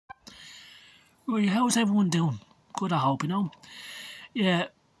Right, how's everyone doing? Good, I hope, you know. Yeah,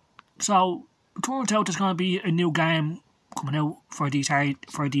 so it turns out there's going to be a new game coming out for the Atari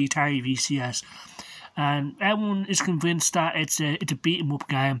VCS, and everyone is convinced that it's a beat 'em up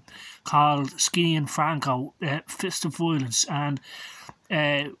game called Skinny and Franco, Fist of Violence, and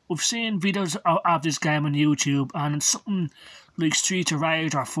we've seen videos of this game on YouTube, and it's something like Streets of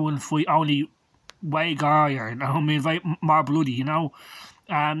Rage or Fun Fight, only way gorier, you know. I mean, way more bloody, you know.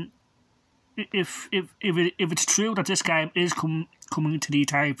 If it's true that this game is coming to the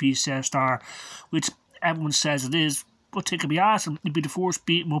Atari VCS store, which everyone says it is, I think it'd be awesome. It'd be the first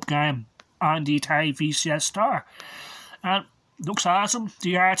beat 'em up game on the Atari VCS store, and looks awesome.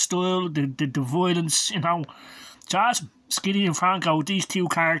 The art style, the violence, you know, it's awesome. Skinny and Franco, these two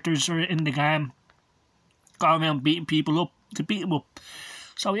characters are in the game, going around beating people up to beat them up.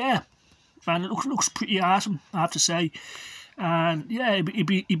 So yeah, and it looks pretty awesome, I have to say. And yeah, it'd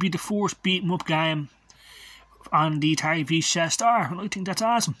be the first beat 'em up game on the Atari VCS store, and I think that's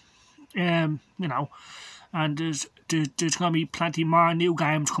awesome. You know, and there's gonna be plenty more new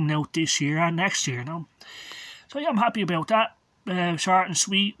games coming out this year and next year, you know. So yeah, I'm happy about that. Short and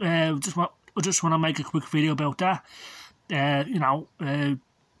sweet. I just want to make a quick video about that. You know, the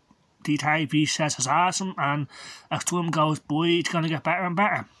Atari VCS is awesome, and as time goes by, it's gonna get better and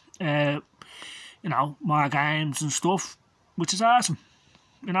better. You know, more games and stuff, which is awesome,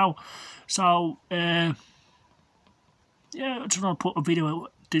 you know. So yeah, I just want to put a video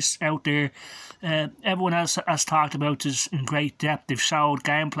out there. Everyone else has talked about this in great depth. They've showed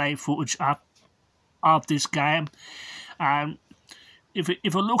gameplay footage of this game, and if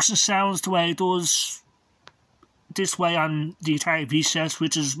it looks and sounds the way it does this way on the Atari VCS,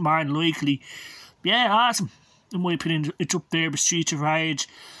 which is more than likely, yeah, awesome. In my opinion, it's up there with Streets of Rage,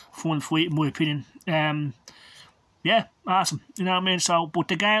 Fun Fight, in my opinion. Yeah, awesome. You know what I mean? So, but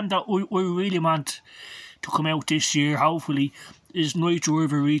the game that we really want to come out this year, hopefully, is Night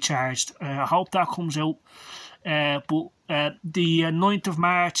Driver Recharged. I hope that comes out. But the 9th of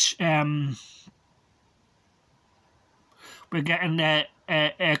March, we're getting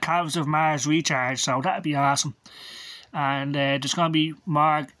Calves of Mars Recharged, so that'd be awesome. And there's going to be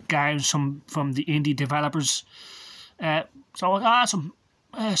more games from the indie developers. So it's awesome.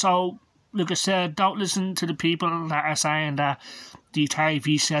 So, like I said, don't listen to the people that are saying that the Atari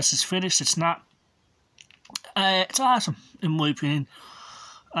VCS is finished. It's not. It's awesome, in my opinion.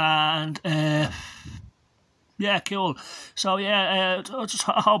 And, yeah, cool. So, yeah,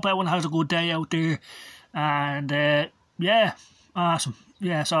 I hope everyone has a good day out there. And, yeah, awesome.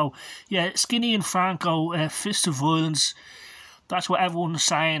 Yeah, so, yeah, Skinny and Franco, Fist of Violence. That's what everyone's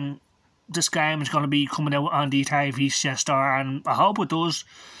saying. This game is going to be coming out on the Atari VCS store, and I hope it does.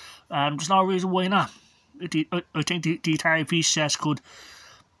 There's no reason why not. I think the Atari VCS could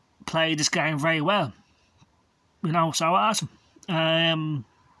play this game very well. You know, so awesome.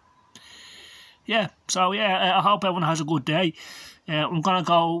 Yeah, so yeah, I hope everyone has a good day. I'm going to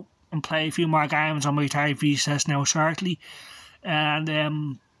go and play a few more games on my Atari VCS now shortly.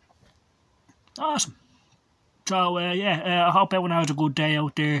 And, awesome. So, yeah, I hope everyone has a good day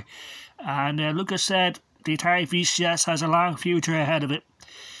out there. And, like I said, the Atari VCS has a long future ahead of it.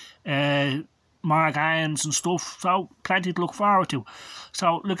 More games and stuff, so plenty to look forward to.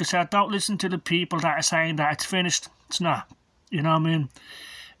 So, like I said, don't listen to the people that are saying that it's finished. It's not. You know what I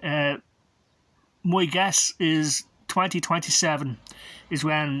mean? My guess is 2027 is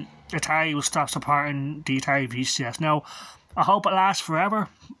when Atari will stop supporting the Atari VCS. Now, I hope it lasts forever,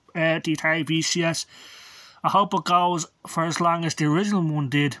 the Atari VCS. I hope it goes for as long as the original one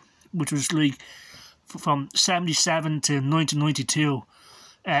did, which was like from 77 to 1992.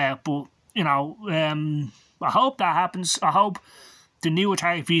 But, you know, I hope that happens. I hope the new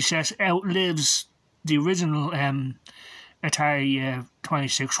Atari VCS outlives the original Atari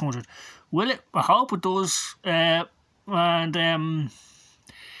 2600. Will it? I hope it does. But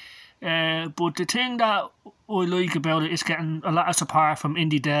the thing that I like about it is getting a lot of support from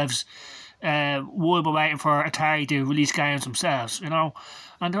indie devs while we're waiting for Atari to release games themselves, you know.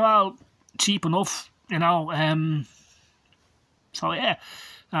 And they're all cheap enough, you know. So, yeah.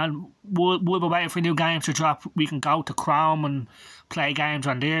 And while we're waiting for new games to drop, we can go to Chrome and play games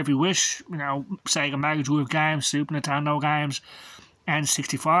on there if we wish. You know, Sega Mega Drive games, Super Nintendo games,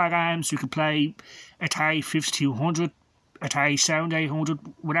 N64 games. You can play Atari 5200, Atari 7800,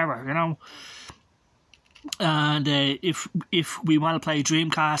 whatever, you know. And if we want to play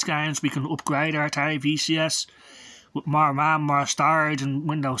Dreamcast games, we can upgrade our Atari VCS with more RAM, more storage, and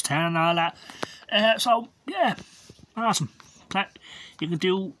Windows 10 and all that. So, yeah, awesome. You can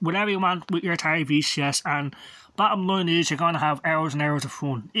do whatever you want with your Atari VCS, and bottom line is you're going to have hours and hours of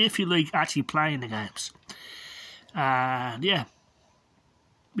fun if you like actually playing the games. And yeah,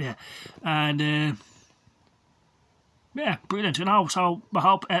 and yeah, brilliant. You know, so I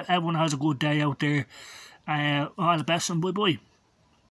hope everyone has a good day out there. All the best and bye bye.